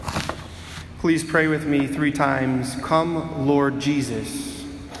Please pray with me 3 times. Come, Lord Jesus.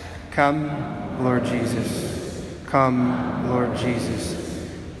 Come, Lord Jesus. Come, Lord Jesus.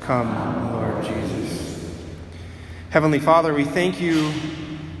 Come, Lord Jesus. Heavenly Father, we thank you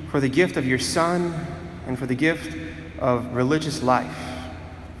for the gift of your Son and for the gift of religious life,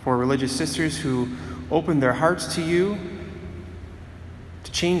 for religious sisters who opened their hearts to you,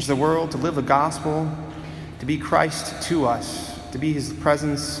 to change the world, to live the gospel, to be Christ to us, to be his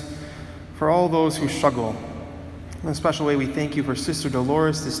presence for all those who struggle. In a special way, we thank you for Sister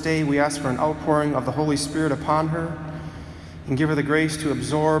Dolores this day. We ask for an outpouring of the Holy Spirit upon her and give her the grace to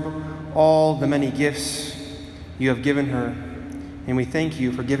absorb all the many gifts you have given her. And we thank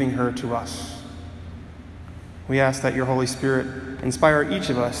you for giving her to us. We ask that your Holy Spirit inspire each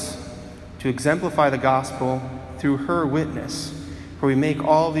of us to exemplify the gospel through her witness. For we make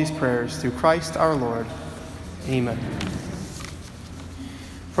all these prayers through Christ our Lord. Amen.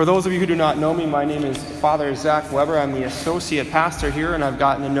 For those of you who do not know me, my name is Father Zach Weber. I'm the associate pastor here, and I've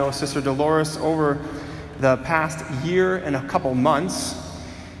gotten to know Sister Dolores over the past year and a couple months.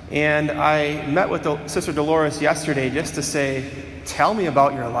 And I met with Sister Dolores yesterday just to say, tell me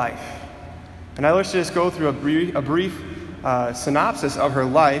about your life. And I wish to just go through a brief synopsis of her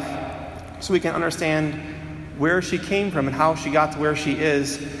life so we can understand where she came from and how she got to where she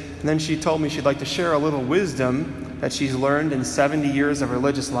is. And then she told me she'd like to share a little wisdom that she's learned in 70 years of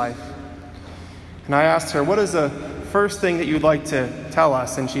religious life. And I asked her, what is the first thing that you'd like to tell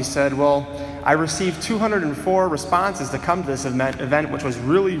us? And she said, well, I received 204 responses to come to this event, which was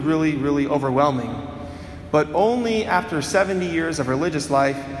really, really, really overwhelming. But only after 70 years of religious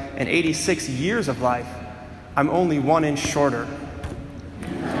life and 86 years of life, I'm only 1 inch shorter.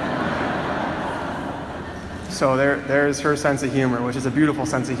 So there's her sense of humor, which is a beautiful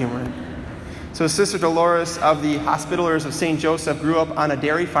sense of humor. So Sister Dolores of the Hospitallers of St. Joseph grew up on a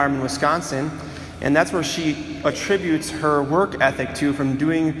dairy farm in Wisconsin, and that's where she attributes her work ethic to, from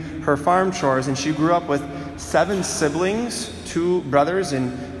doing her farm chores. And she grew up with 7 siblings, 2 brothers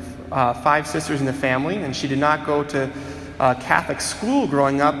and 5 sisters in the family, and she did not go to Catholic school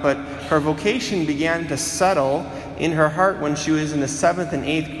growing up, but her vocation began to settle in her heart when she was in the 7th and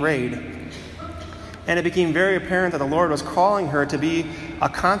 8th grade. And it became very apparent that the Lord was calling her to be a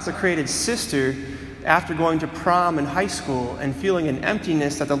consecrated sister after going to prom in high school and feeling an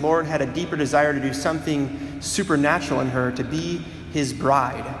emptiness, that the Lord had a deeper desire to do something supernatural in her, to be his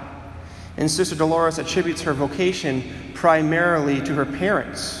bride. And Sister Dolores attributes her vocation primarily to her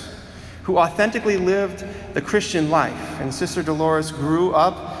parents, who authentically lived the Christian life. And Sister Dolores grew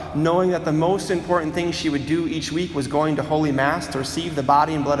up knowing that the most important thing she would do each week was going to Holy Mass to receive the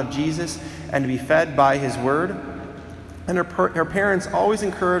body and blood of Jesus and to be fed by his word. And her parents always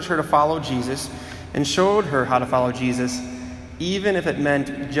encouraged her to follow Jesus and showed her how to follow Jesus, even if it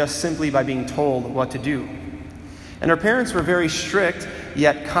meant just simply by being told what to do. And her parents were very strict,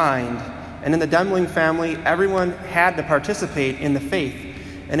 yet kind. And in the Demling family, everyone had to participate in the faith.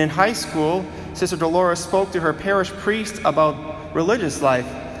 And in high school, Sister Dolores spoke to her parish priest about religious life.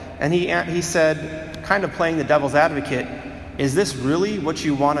 And he said, kind of playing the devil's advocate, is this really what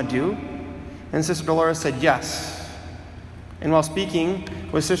you want to do? And Sister Dolores said, yes. And while speaking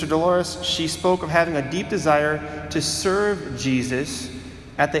with Sister Dolores, she spoke of having a deep desire to serve Jesus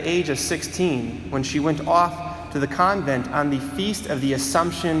at the age of 16, when she went off to the convent on the Feast of the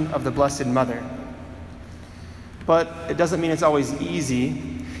Assumption of the Blessed Mother. But it doesn't mean it's always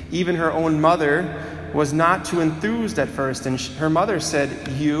easy. Even her own mother was not too enthused at first, and her mother said,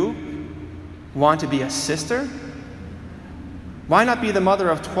 you want to be a sister? Why not be the mother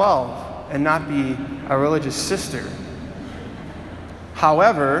of 12 and not be a religious sister?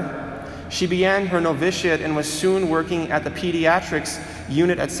 However, she began her novitiate and was soon working at the pediatrics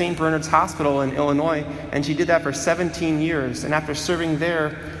unit at St. Bernard's Hospital in Illinois, and she did that for 17 years. And after serving there,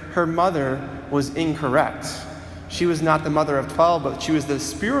 her mother was incorrect. She was not the mother of 12, but she was the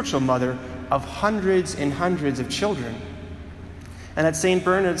spiritual mother of hundreds and hundreds of children. And at St.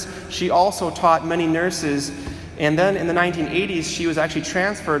 Bernard's, she also taught many nurses. And then in the 1980s, she was actually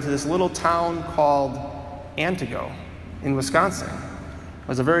transferred to this little town called Antigo in Wisconsin. It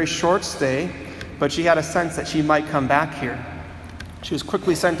was a very short stay, but she had a sense that she might come back here. She was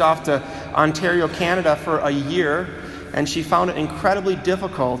quickly sent off to Ontario, Canada for a year, and she found it incredibly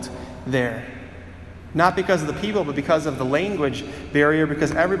difficult there. Not because of the people, but because of the language barrier,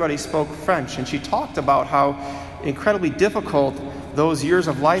 because everybody spoke French. And she talked about how incredibly difficult those years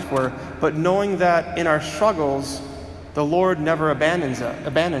of life were, but knowing that in our struggles, the Lord never abandons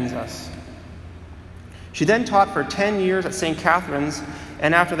us. She then taught for 10 years at St. Catherine's,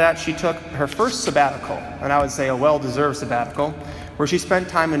 and after that she took her first sabbatical, and I would say a well-deserved sabbatical, where she spent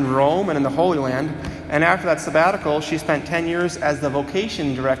time in Rome and in the Holy Land. And after that sabbatical, she spent 10 years as the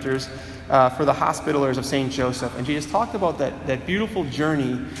vocation directors for the Hospitallers of St. Joseph. And she just talked about that beautiful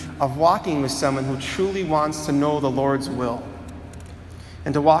journey of walking with someone who truly wants to know the Lord's will,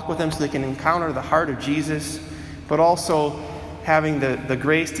 and to walk with them so they can encounter the heart of Jesus, but also having the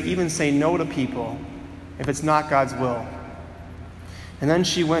grace to even say no to people if it's not God's will. And then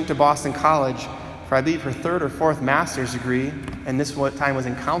she went to Boston College for, I believe, her third or fourth master's degree, and this time was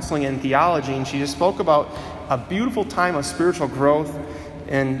in counseling and theology, and she just spoke about a beautiful time of spiritual growth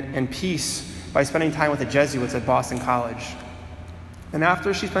and peace by spending time with the Jesuits at Boston College. And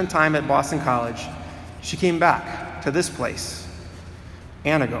after she spent time at Boston College, she came back to this place,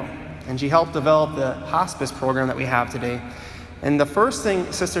 Anago, and she helped develop the hospice program that we have today. And the first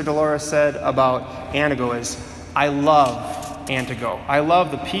thing Sister Dolores said about Anago is, I love Antigo. I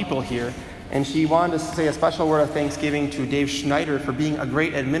love the people here. And she wanted to say a special word of thanksgiving to Dave Schneider for being a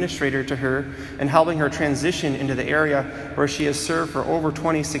great administrator to her and helping her transition into the area where she has served for over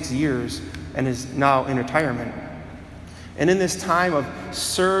 26 years and is now in retirement. And in this time of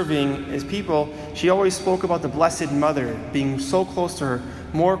serving as people, she always spoke about the Blessed Mother being so close to her,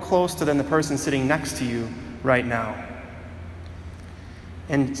 more close to than the person sitting next to you right now.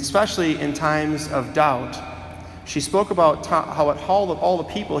 And especially in times of doubt, she spoke about how all the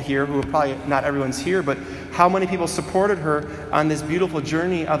people here, who are probably not everyone's here, but how many people supported her on this beautiful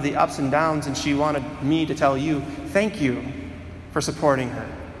journey of the ups and downs. And she wanted me to tell you, thank you for supporting her.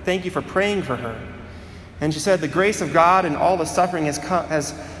 Thank you for praying for her. And she said the grace of God and all the suffering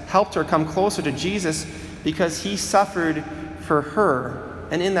has helped her come closer to Jesus because he suffered for her.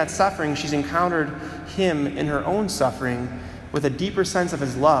 And in that suffering, she's encountered him in her own suffering with a deeper sense of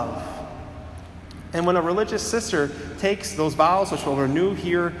his love. And when a religious sister takes those vows, which we'll renew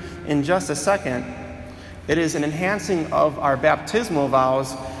here in just a second, it is an enhancing of our baptismal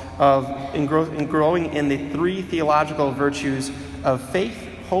vows in growing in the three theological virtues of faith,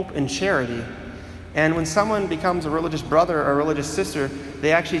 hope, and charity. And when someone becomes a religious brother or a religious sister,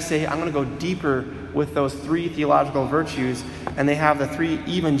 they actually say, I'm going to go deeper with those three theological virtues, and they have the three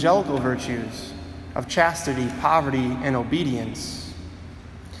evangelical virtues of chastity, poverty, and obedience.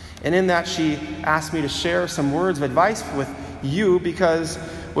 And in that, she asked me to share some words of advice with you, because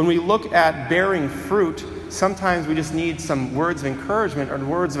when we look at bearing fruit, sometimes we just need some words of encouragement or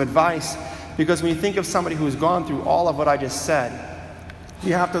words of advice, because when you think of somebody who's gone through all of what I just said,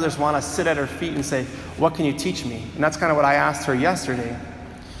 you have to just want to sit at her feet and say, what can you teach me? And that's kind of what I asked her yesterday.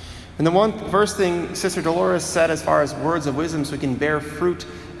 And the first thing Sister Dolores said as far as words of wisdom so we can bear fruit,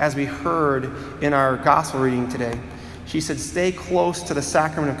 as we heard in our gospel reading today, she said, stay close to the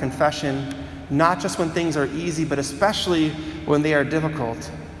sacrament of confession, not just when things are easy, but especially when they are difficult.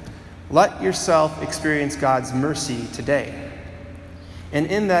 Let yourself experience God's mercy today. And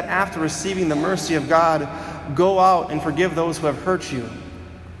in that, after receiving the mercy of God, go out and forgive those who have hurt you.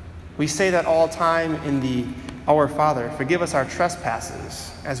 We say that all the time in the Our Father, forgive us our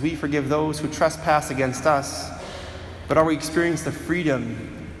trespasses, as we forgive those who trespass against us. But are we experiencing the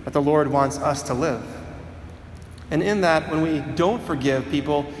freedom that the Lord wants us to live? And in that, when we don't forgive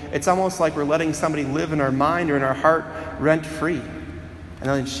people, it's almost like we're letting somebody live in our mind or in our heart rent-free. And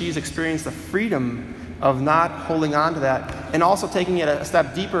then she's experienced the freedom of not holding on to that, and also taking it a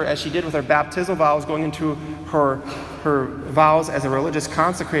step deeper, as she did with her baptismal vows, going into her vows as a religious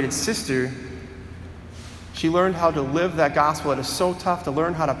consecrated sister. She learned how to live that gospel. It is so tough to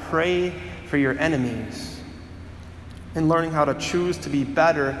learn how to pray for your enemies, and learning how to choose to be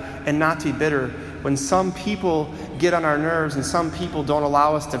better and not to be bitter when some people get on our nerves and some people don't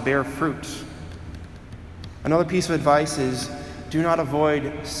allow us to bear fruit. Another piece of advice is, do not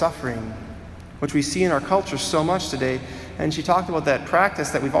avoid suffering, which we see in our culture so much today. And she talked about that practice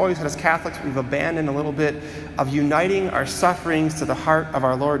that we've always had as Catholics, we've abandoned a little bit, of uniting our sufferings to the heart of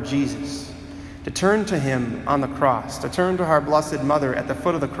our Lord Jesus, to turn to him on the cross, to turn to our Blessed Mother at the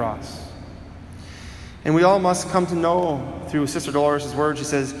foot of the cross. And we all must come to know, through Sister Dolores' words, she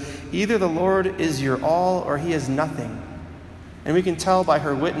says, either the Lord is your all or he is nothing. And we can tell by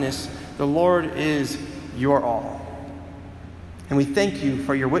her witness, the Lord is your all. And we thank you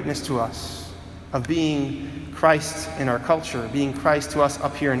for your witness to us of being Christ in our culture, being Christ to us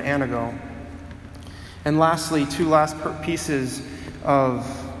up here in Anago. And lastly, two last pieces of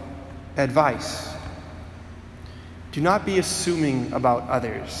advice. Do not be assuming about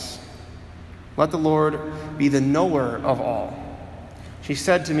others. Let the Lord be the knower of all. She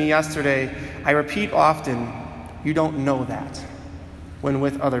said to me yesterday, I repeat often, you don't know that when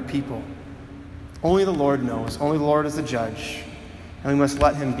with other people. Only the Lord knows. Only the Lord is the judge. And we must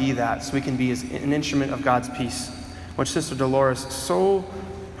let him be that, so we can be an instrument of God's peace which Sister Dolores so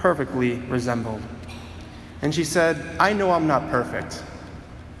perfectly resembled. And she said, I know I'm not perfect,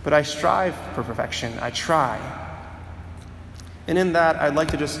 but I strive for perfection. I try. And in that, I'd like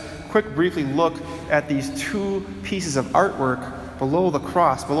to just briefly look at these two pieces of artwork below the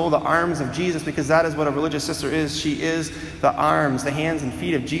cross, below the arms of Jesus, because that is what a religious sister is. She is the arms, the hands and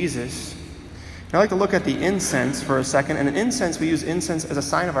feet of Jesus. And I'd like to look at the incense for a second. And in incense, we use incense as a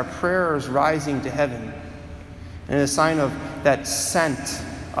sign of our prayers rising to heaven, and a sign of that scent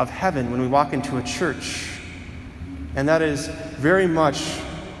of heaven when we walk into a church. And that is very much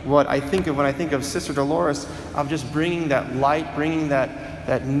what I think of when I think of Sister Dolores, of just bringing that light, bringing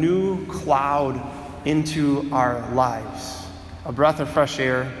that new cloud into our lives. A breath of fresh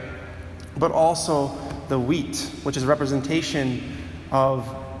air, but also the wheat, which is a representation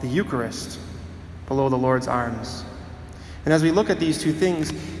of the Eucharist below the Lord's arms. And as we look at these two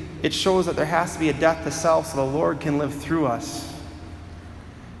things, it shows that there has to be a death to self so the Lord can live through us.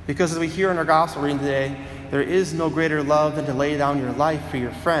 Because as we hear in our gospel reading today, there is no greater love than to lay down your life for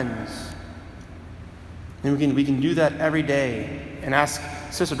your friends. And we can do that every day and ask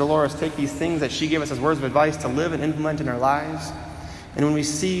Sister Dolores, take these things that she gave us as words of advice to live and implement in our lives. And when we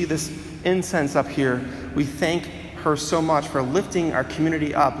see this incense up here, we thank her so much for lifting our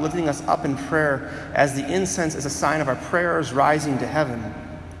community up, lifting us up in prayer, as the incense is a sign of our prayers rising to heaven.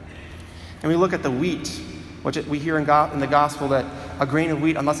 And we look at the wheat, which we hear in the gospel that a grain of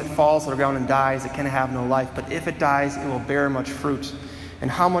wheat, unless it falls to the ground and dies, it can have no life. But if it dies, it will bear much fruit. And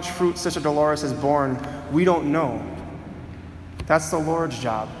how much fruit Sister Dolores has borne, we don't know. That's the Lord's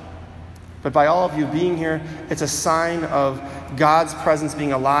job. But by all of you being here, it's a sign of God's presence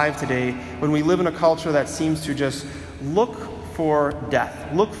being alive today when we live in a culture that seems to just look for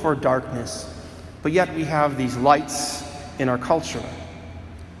death, look for darkness. But yet we have these lights in our culture.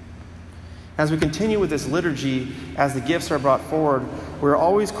 As we continue with this liturgy, as the gifts are brought forward, we're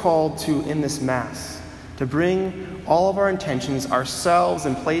always called to, in this Mass, to bring all of our intentions, ourselves,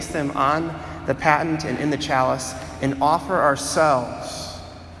 and place them on the patent and in the chalice, and offer ourselves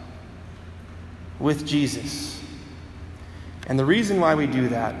with Jesus. And the reason why we do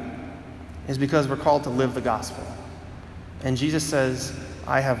that is because we're called to live the gospel. And Jesus says,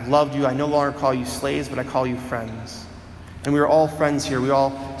 I have loved you. I no longer call you slaves, but I call you friends. And we are all friends here. We're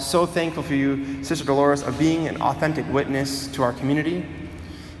all so thankful for you, Sister Dolores, of being an authentic witness to our community.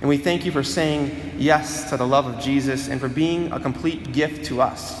 And we thank you for saying yes to the love of Jesus and for being a complete gift to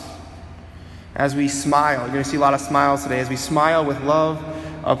us. As we smile, you're going to see a lot of smiles today. As we smile with love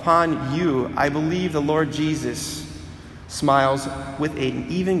upon you, I believe the Lord Jesus smiles with an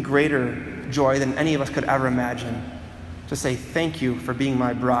even greater joy than any of us could ever imagine. To say thank you for being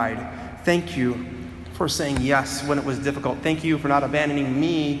my bride. Thank you for saying yes when it was difficult. Thank you for not abandoning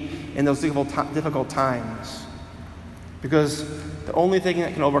me in those difficult times. Because the only thing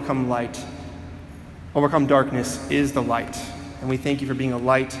that can overcome darkness is the light. And we thank you for being a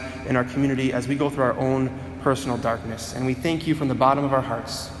light in our community as we go through our own personal darkness. And we thank you from the bottom of our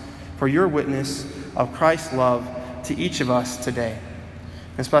hearts for your witness of Christ's love to each of us today.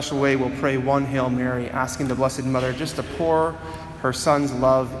 In a special way, we'll pray one Hail Mary, asking the Blessed Mother just to pour her Son's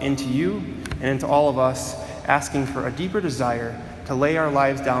love into you and into all of us, asking for a deeper desire to lay our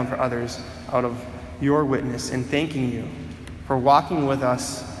lives down for others out of your witness, and thanking you for walking with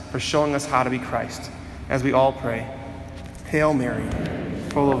us, for showing us how to be Christ. As we all pray, Hail Mary,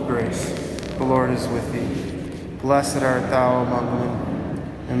 full of grace, the Lord is with thee. Blessed art thou among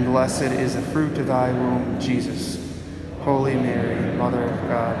women, and blessed is the fruit of thy womb, Jesus. Holy Mary, Mother of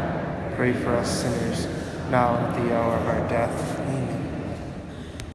God, pray for us sinners, now and at the hour of our death.